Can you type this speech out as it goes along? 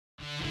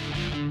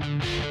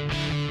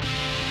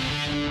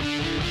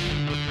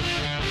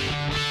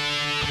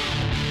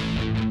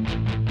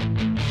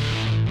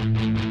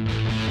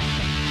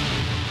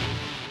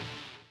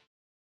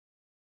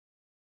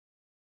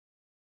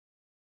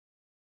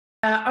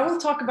I will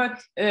talk about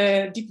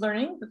deep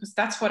learning because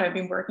that's what I've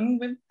been working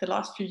with the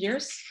last few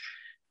years.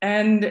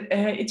 And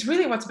it's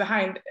really what's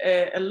behind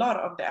a lot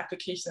of the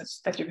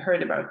applications that you've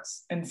heard about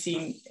and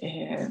seen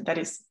that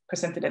is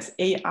presented as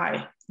AI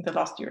in the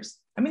last years.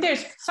 I mean,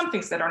 there's some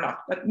things that are not,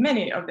 but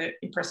many of the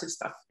impressive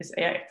stuff is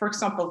AI. For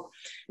example,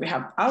 we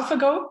have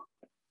AlphaGo,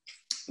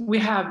 we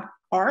have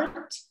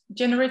art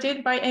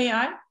generated by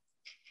AI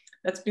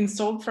that's been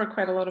sold for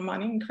quite a lot of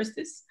money in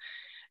Christie's.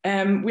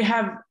 We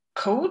have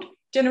code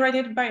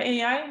generated by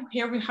AI.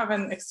 Here we have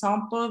an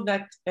example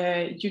that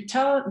you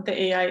tell the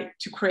AI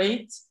to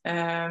create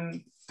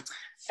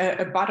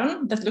a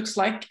button that looks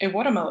like a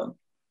watermelon.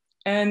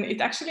 And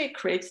it actually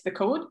creates the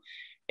code.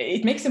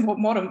 It makes a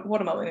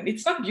watermelon.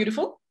 It's not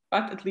beautiful,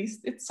 but at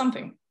least it's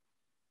something.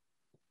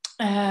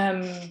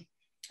 And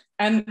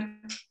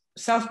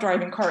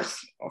self-driving cars,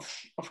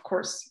 of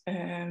course.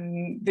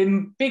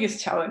 The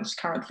biggest challenge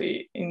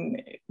currently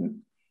in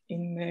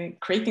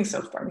creating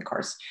self-driving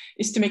cars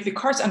is to make the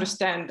cars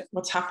understand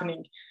what's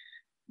happening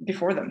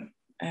before them,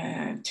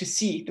 to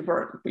see the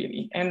world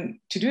really. And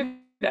to do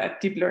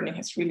that, deep learning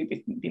has really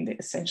been the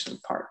essential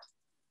part.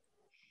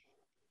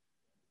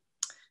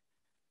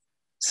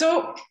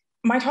 So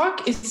my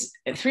talk is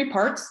 3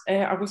 parts.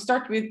 I will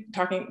start with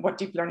talking what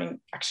deep learning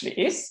actually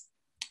is.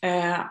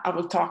 I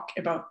will talk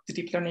about the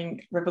deep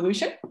learning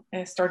revolution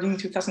starting in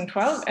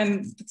 2012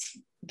 and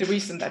the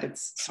reason that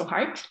it's so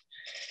hyped.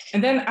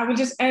 And then I will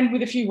just end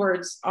with a few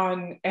words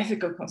on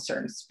ethical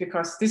concerns,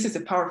 because this is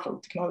a powerful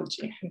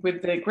technology. And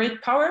with the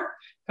great power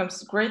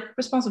comes great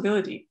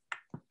responsibility.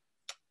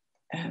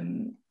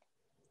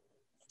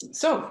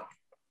 So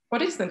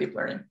what is then deep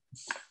learning?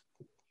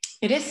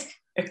 It is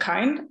a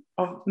kind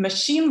of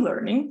machine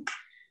learning.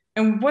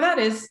 And what that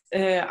is,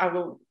 I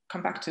will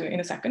come back to in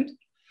a second.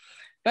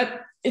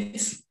 But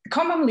it's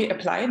commonly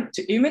applied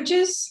to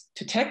images,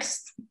 to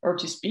text, or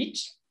to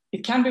speech.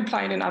 It can be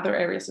applied in other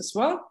areas as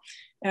well.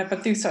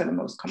 But these are the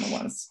most common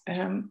ones.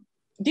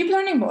 Deep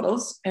learning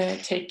models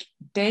take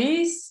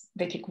days,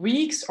 they take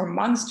weeks or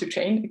months to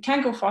train. It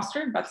can go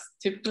faster, but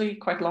typically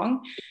quite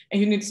long. And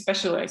you need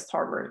specialized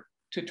hardware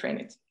to train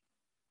it.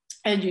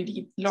 And you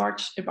need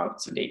large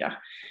amounts of data.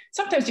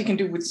 Sometimes you can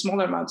do with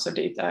smaller amounts of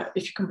data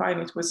if you combine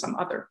it with some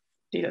other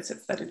data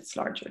sets that it's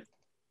larger.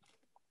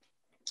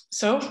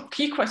 So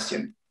key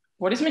question,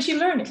 what is machine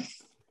learning?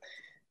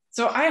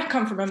 So I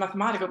come from a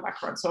mathematical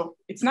background, so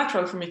it's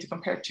natural for me to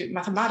compare to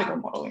mathematical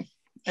modeling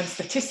and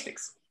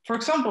statistics. For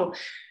example,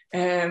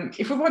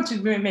 if we want to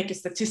make a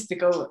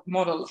statistical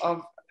model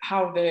of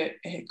how the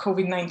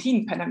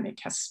COVID-19 pandemic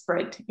has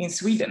spread in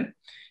Sweden,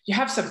 you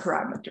have some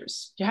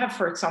parameters. You have,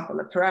 for example,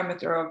 a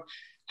parameter of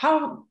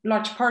how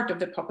large part of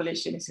the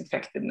population is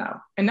infected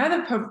now.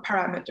 Another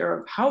parameter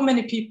of how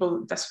many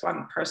people does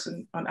one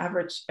person on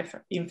average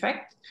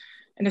infect.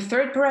 And a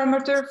third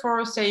parameter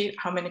for, say,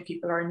 how many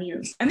people are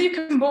immune. And you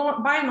can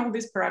combine all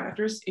these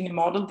parameters in a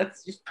model that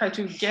you try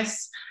to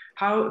guess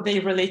how they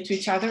relate to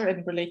each other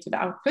and relate to the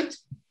output.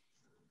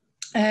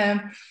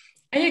 And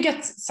you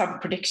get some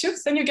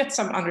predictions and you get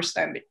some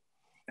understanding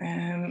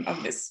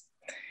of this.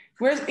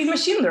 Whereas in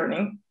machine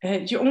learning,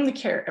 you only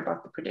care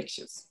about the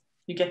predictions.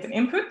 You get an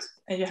input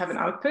and you have an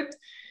output.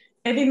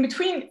 And in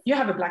between, you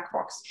have a black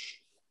box.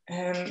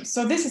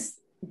 So this is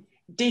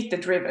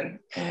data-driven.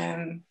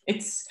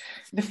 It's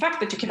the fact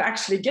that you can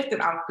actually get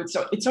an output.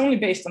 So it's only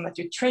based on that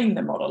you train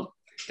the model,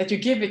 that you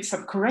give it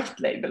some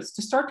correct labels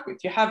to start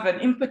with. You have an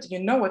input and you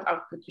know what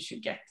output you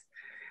should get.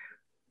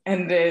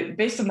 And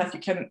based on that, you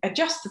can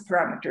adjust the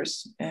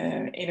parameters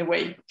in a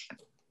way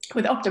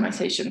with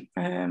optimization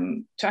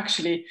to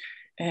actually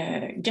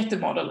get the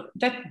model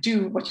that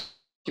do what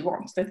you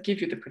want, that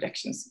give you the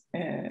predictions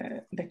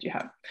that you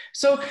have.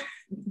 So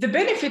the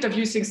benefit of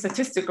using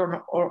statistics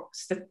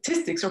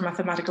or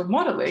mathematical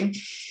modeling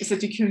is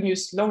that you can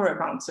use lower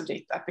amounts of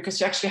data because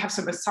you actually have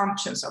some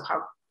assumptions of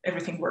how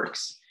everything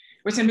works.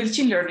 Whereas in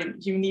machine learning,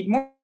 you need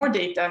more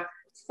data,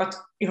 but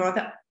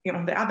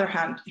on the other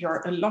hand,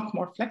 you're a lot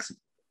more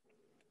flexible.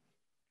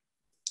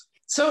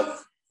 So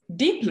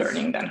deep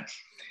learning then,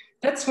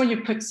 that's when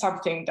you put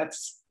something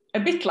that's a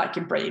bit like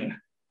a brain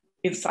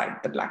inside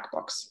the black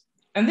box.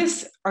 And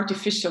this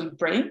artificial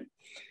brain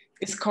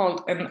is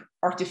called an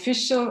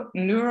artificial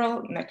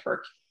neural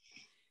network.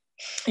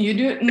 You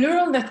do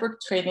neural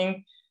network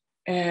training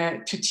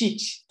to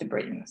teach the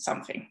brain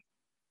something.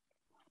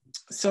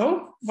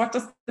 So what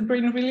does the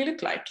brain really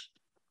look like?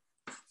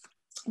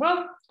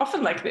 Well,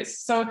 often like this.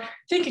 So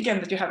think again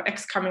that you have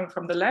X coming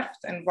from the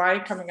left and Y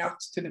coming out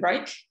to the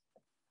right.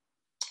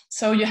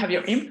 So you have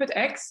your input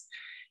X,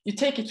 you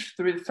take it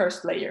through the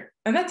first layer,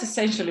 and that's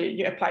essentially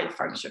you apply a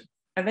function.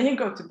 And then you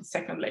go to the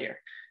second layer.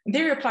 And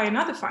there you apply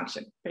another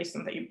function based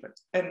on the input.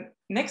 And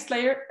next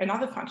layer,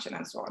 another function,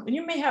 and so on. And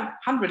you may have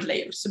 100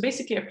 layers. So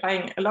basically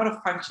applying a lot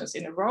of functions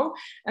in a row.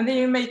 And then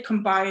you may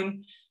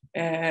combine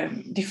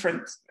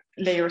different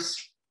layers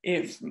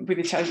with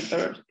each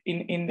other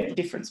in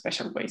different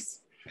special ways.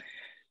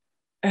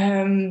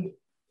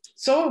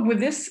 So with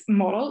this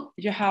model,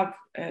 you have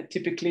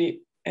typically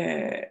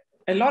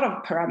a lot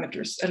of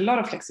parameters, a lot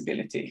of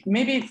flexibility.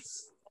 Maybe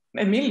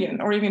a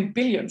million or even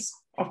billions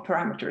of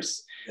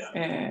parameters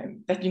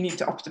that you need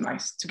to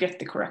optimize to get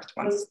the correct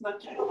ones.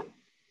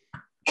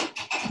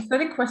 Is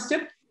that a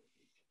question?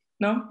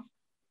 No?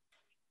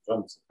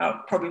 Oh,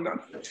 probably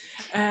not.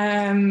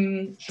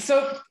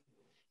 So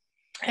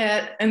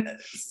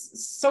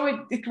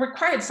it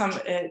required some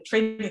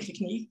training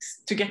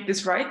techniques to get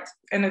this right,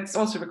 and it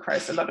also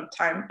requires a lot of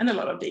time and a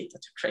lot of data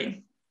to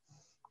train.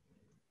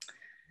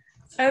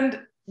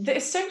 And the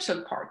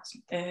essential part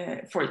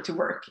for it to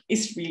work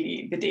is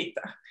really the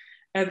data.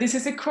 This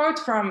is a quote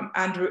from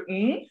Andrew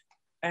Ng,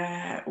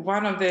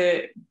 one of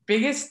the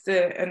biggest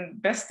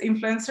and best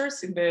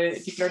influencers in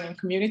the deep learning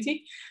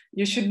community.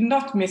 You should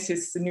not miss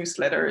his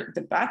newsletter,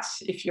 The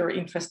Batch, if you're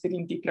interested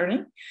in deep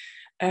learning.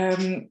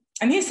 And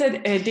he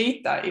said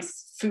data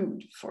is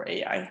food for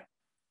AI.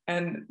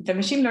 And the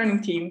machine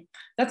learning team,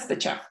 that's the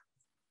chef.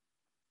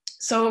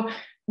 So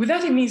with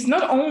that, it means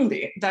not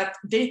only that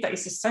data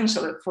is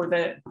essential for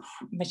the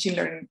machine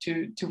learning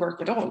to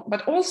work at all,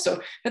 but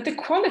also that the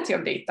quality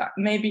of data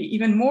may be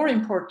even more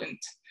important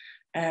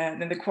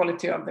than the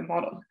quality of the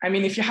model. I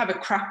mean, if you have a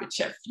crappy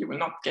chef, you will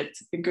not get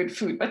the good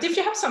food. But if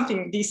you have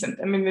something decent,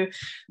 I mean,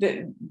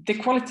 the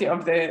quality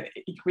of the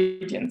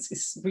ingredients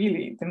is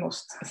really the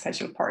most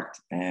essential part.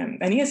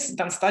 And he has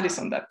done studies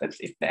on that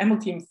if the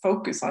ML team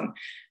focus on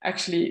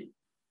actually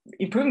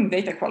improving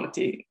data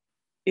quality,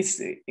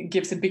 it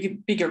gives a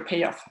bigger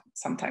payoff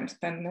sometimes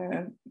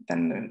than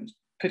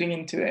putting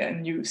into a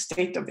new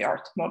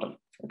state-of-the-art model,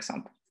 for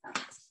example.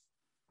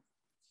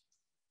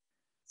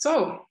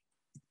 So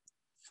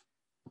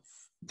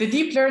the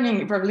deep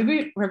learning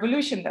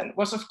revolution then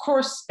was, of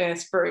course,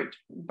 spurred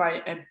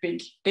by a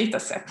big data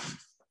set,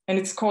 and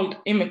it's called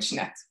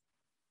ImageNet.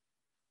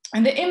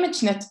 And the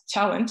ImageNet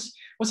challenge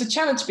was a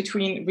challenge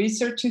between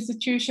research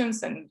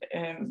institutions and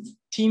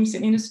teams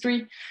in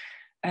industry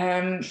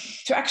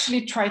to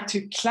actually try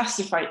to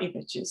classify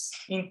images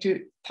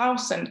into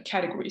 1,000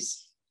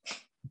 categories.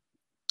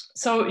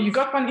 So you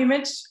got one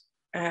image,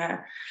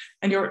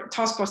 and your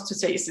task was to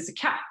say, is this a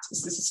cat?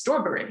 Is this a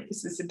strawberry?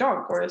 Is this a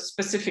dog, or a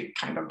specific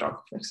kind of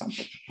dog, for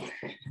example?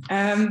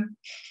 And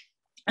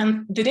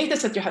the data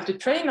set you had to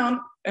train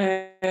on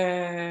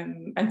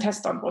and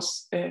test on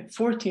was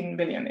 14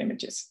 billion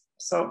images.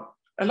 So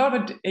a lot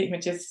of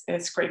images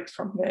scraped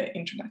from the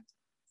internet.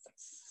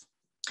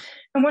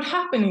 And what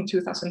happened in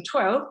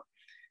 2012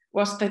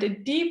 was that a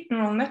deep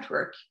neural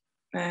network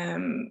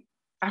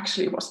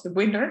actually was the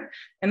winner,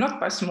 and not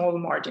by a small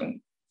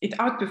margin. It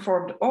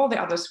outperformed all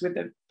the others with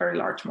a very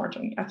large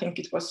margin. I think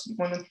it was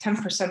more than 10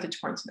 percentage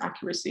points in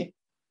accuracy.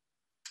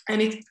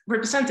 And it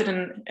represented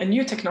a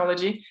new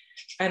technology,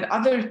 and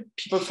other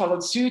people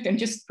followed suit. And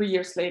just 3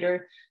 years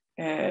later,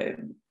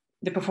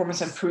 the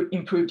performance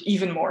improved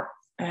even more.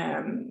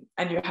 And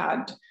you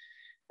had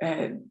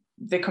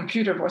the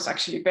computer was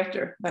actually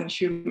better than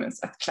humans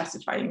at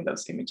classifying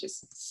those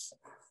images.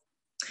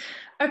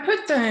 I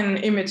put an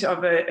image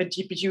of a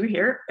GPU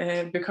here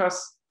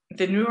because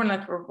the neural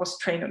network was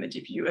trained on a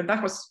GPU, and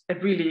that was a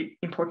really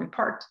important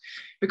part,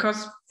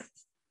 because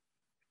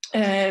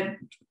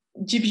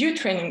GPU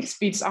training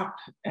speeds up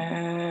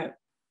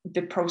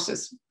the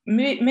process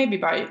maybe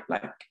by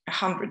like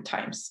 100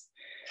 times.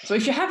 So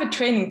if you have a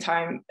training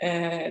time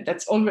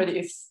that's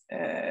already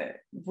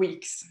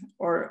weeks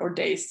or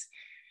days,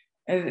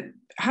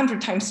 100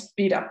 times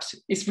speed up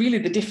is really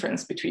the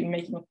difference between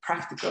making it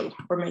practical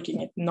or making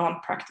it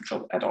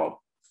non-practical at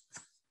all.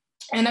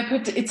 And I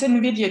put, it's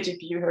an NVIDIA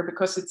GPU here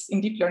because it's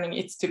in deep learning,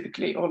 it's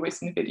typically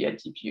always NVIDIA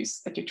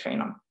GPUs that you train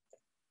on.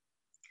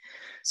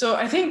 So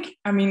I think,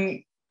 I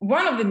mean,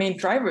 one of the main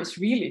drivers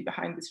really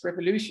behind this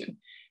revolution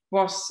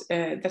was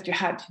that you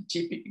had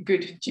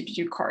good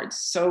GPU cards.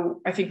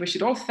 So I think we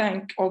should all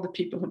thank all the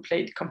people who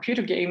played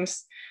computer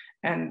games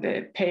and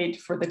paid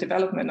for the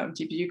development of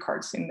GPU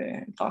cards in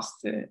the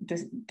last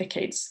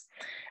decades.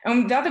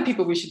 And the other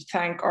people we should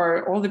thank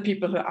are all the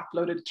people who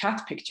uploaded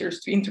cat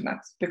pictures to internet,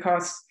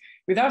 because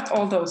without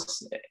all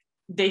those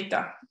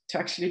data to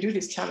actually do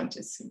these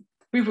challenges,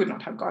 we would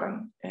not have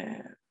gotten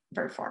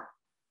very far.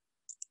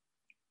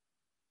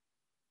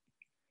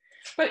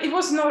 But it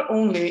was not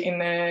only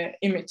in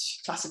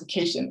image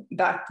classification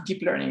that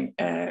deep learning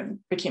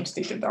became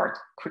state-of-the-art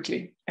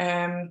quickly.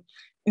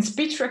 In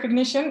speech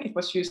recognition, it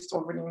was used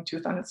already in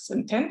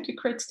 2010 to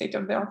create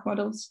state-of-the-art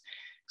models.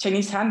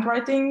 Chinese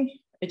handwriting,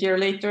 a year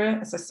later,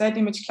 as I said,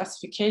 image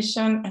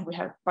classification, and we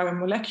have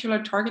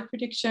biomolecular target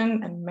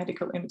prediction and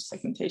medical image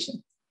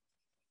segmentation.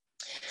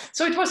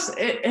 So it was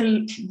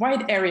a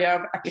wide area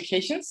of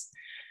applications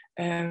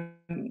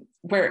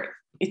where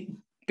it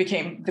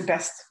became the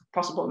best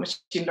possible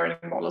machine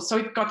learning model. So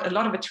it got a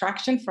lot of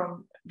attraction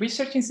from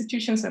research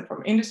institutions and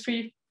from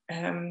industry.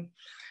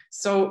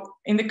 So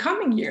in the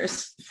coming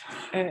years,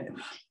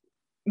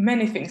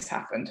 many things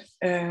happened.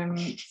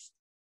 And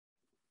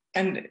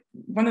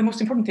one of the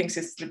most important things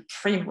is the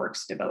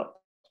frameworks developed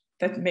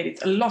that made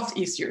it a lot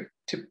easier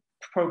to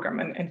program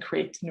and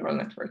create neural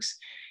networks.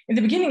 In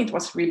the beginning, it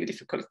was really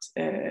difficult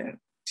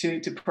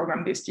to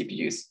program these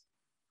GPUs.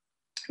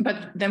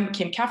 But then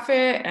came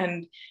Café,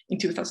 and in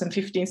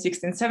 2015,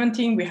 16,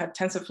 17, we had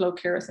TensorFlow,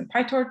 Keras, and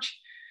PyTorch.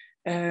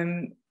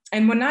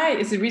 And Monai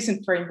is a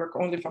recent framework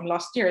only from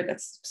last year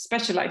that's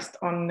specialized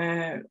on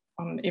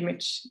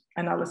image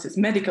analysis,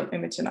 medical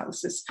image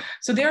analysis.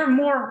 So there are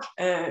more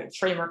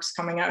frameworks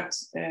coming out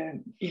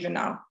even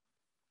now.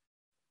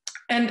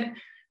 And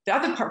the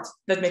other part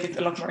that made it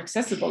a lot more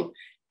accessible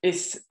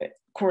is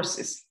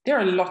courses. There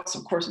are lots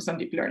of courses on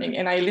deep learning,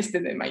 and I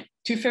listed my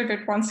two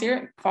favorite ones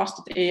here,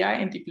 Fast.ai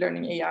and Deep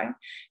Learning AI.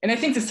 And I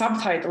think the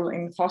subtitle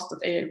in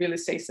Fast.ai really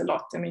says a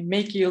lot. I mean,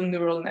 make your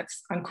neural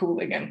nets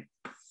uncool again.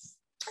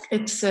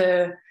 It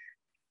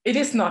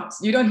is not,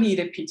 you don't need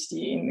a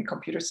PhD in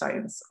computer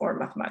science or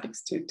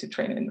mathematics to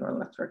train a neural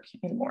network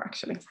anymore,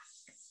 actually.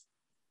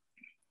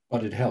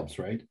 But it helps,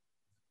 right?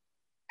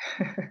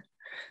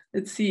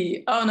 Let's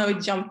see. Oh no,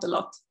 it jumped a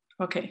lot.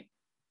 Okay,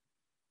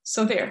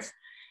 so there.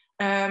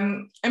 I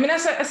mean,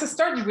 as I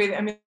started with,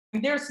 I mean,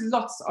 there's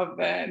lots of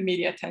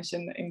media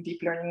attention in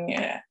deep learning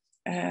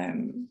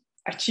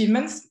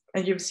achievements,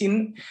 and you've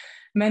seen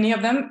many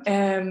of them.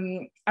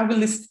 I will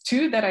list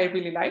two that I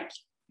really like.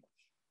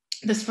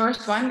 This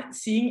first one,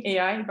 Seeing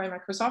AI by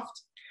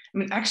Microsoft. I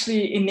mean,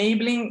 actually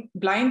enabling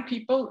blind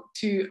people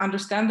to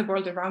understand the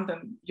world around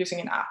them using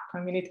an app.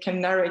 I mean, it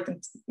can narrate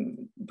and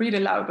read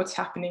aloud what's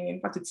happening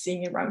and what it's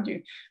seeing around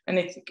you, and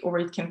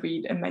it can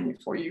read a menu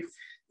for you.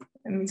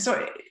 I mean,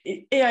 so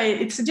AI,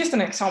 it's just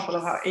an example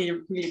of how AI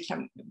really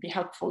can be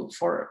helpful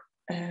for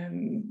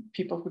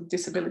people with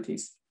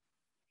disabilities.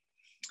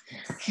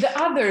 The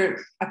other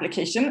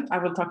application I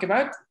will talk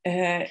about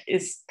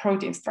is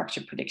protein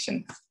structure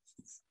prediction.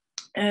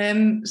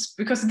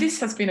 Because this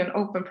has been an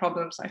open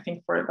problem, I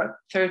think, for about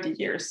 30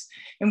 years.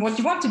 And what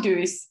you want to do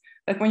is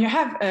that when you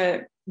have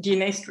a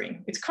DNA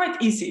string, it's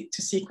quite easy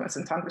to sequence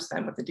and to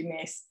understand what the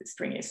DNA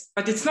string is,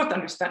 but it's not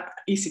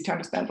easy to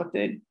understand what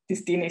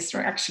this DNA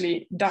string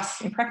actually does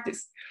in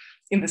practice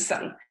in the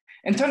cell.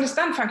 And to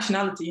understand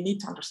functionality, you need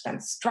to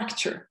understand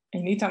structure,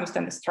 and you need to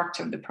understand the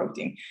structure of the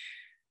protein.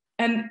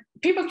 And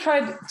people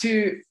tried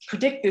to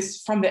predict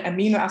this from the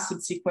amino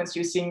acid sequence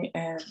using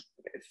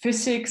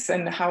physics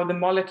and how the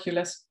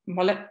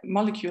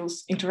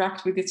molecules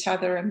interact with each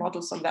other and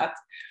models of that.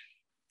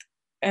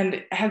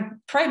 And have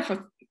tried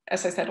for,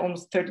 as I said,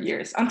 almost 30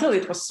 years, until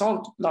it was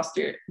solved last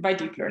year by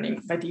deep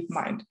learning, by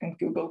DeepMind and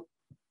Google.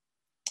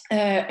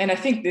 And I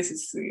think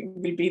this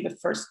will be the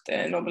first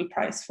Nobel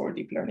Prize for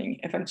deep learning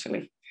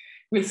eventually.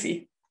 We'll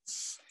see.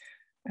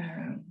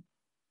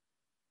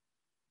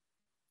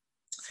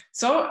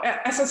 So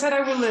as I said,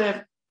 I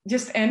will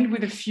just end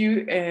with a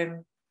few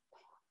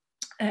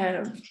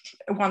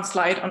one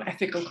slide on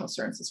ethical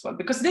concerns as well,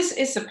 because this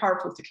is a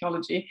powerful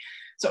technology,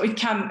 so it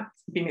can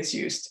be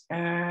misused.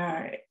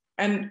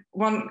 And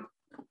one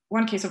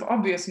case of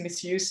obvious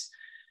misuse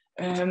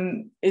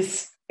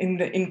is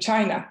in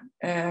China.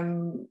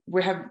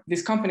 We have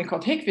this company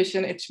called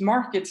Hikvision. It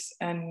markets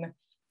an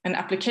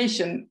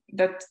application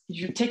that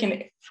you take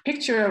a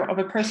picture of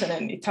a person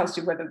and it tells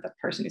you whether that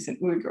person is an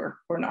Uyghur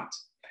or not.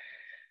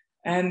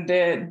 And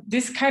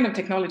this kind of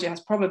technology has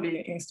probably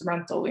been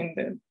instrumental in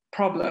the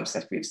problems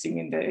that we've seen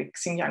in the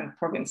Xinjiang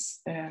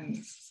province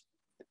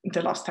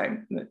the last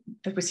time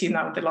that we see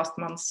now, the last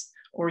months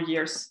or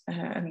years,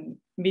 and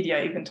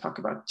media even talk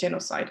about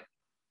genocide.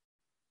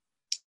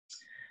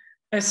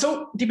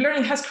 So deep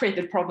learning has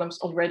created problems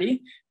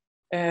already,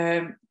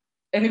 and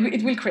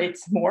it will create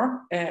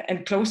more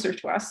and closer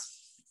to us.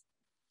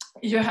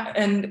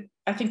 And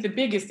I think the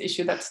biggest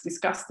issue that's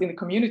discussed in the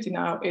community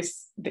now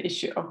is the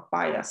issue of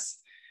bias,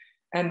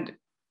 and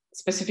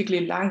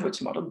specifically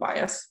language model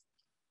bias.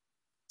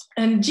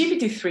 And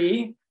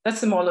GPT-3,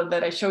 that's the model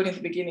that I showed in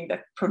the beginning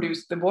that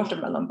produced the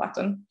watermelon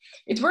button.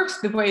 It works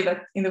in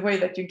the way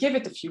that you give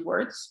it a few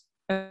words,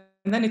 and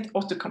then it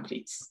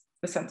auto-completes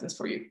the sentence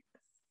for you.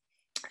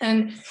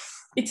 And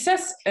it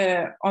says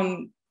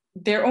on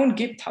their own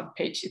GitHub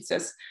page, it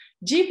says,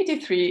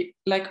 GPT-3,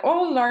 like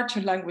all large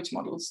language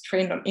models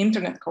trained on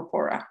internet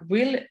corpora,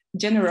 will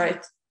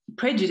generate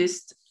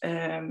prejudiced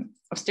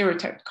or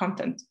stereotyped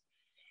content.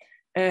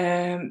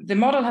 The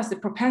model has the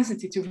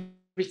propensity to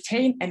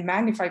retain and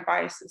magnify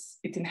biases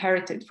it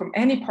inherited from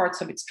any parts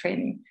of its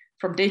training,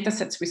 from data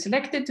sets we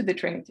selected to the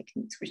training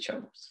techniques we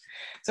chose.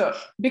 So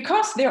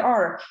because there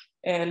are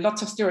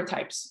lots of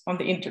stereotypes on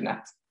the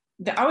internet,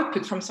 the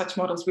output from such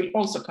models will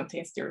also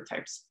contain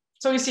stereotypes.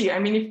 So you see, I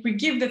mean, if we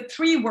give the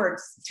 3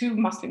 words, 2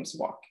 Muslims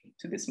walk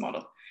to this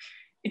model,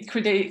 it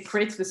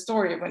creates the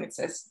story when it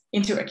says,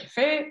 into a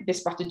cafe, they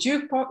spot a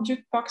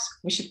jukebox,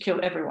 we should kill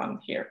everyone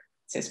here,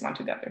 says one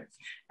to the other,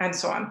 and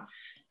so on.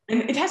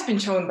 And it has been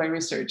shown by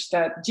research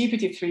that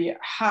GPT-3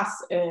 has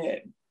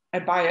a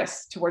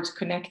bias towards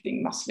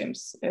connecting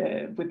Muslims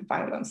with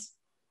violence.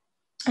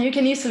 And you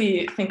can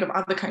easily think of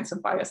other kinds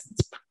of bias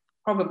that's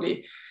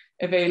probably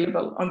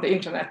available on the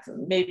internet.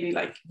 Maybe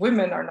like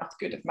women are not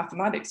good at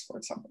mathematics, for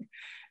example.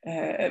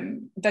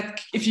 That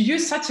if you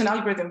use such an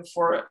algorithm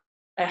for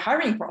a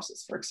hiring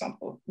process, for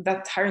example,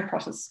 that hiring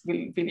process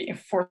will really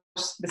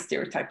enforce the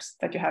stereotypes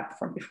that you had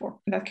from before.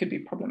 And that could be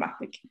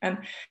problematic. And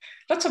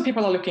lots of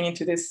people are looking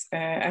into this.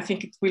 I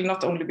think it will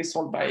not only be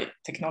solved by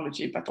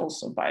technology, but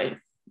also by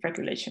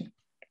regulation.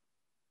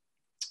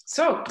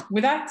 So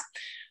with that,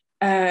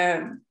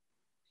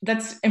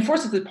 that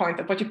enforces the point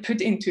that what you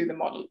put into the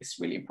model is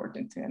really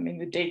important. I mean,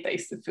 the data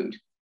is the food.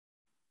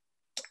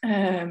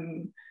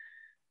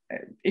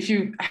 If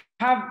you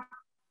have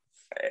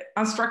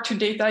unstructured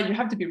data, you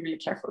have to be really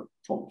careful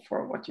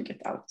for what you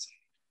get out.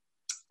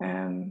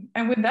 And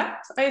with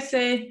that, I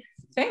say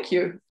thank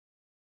you.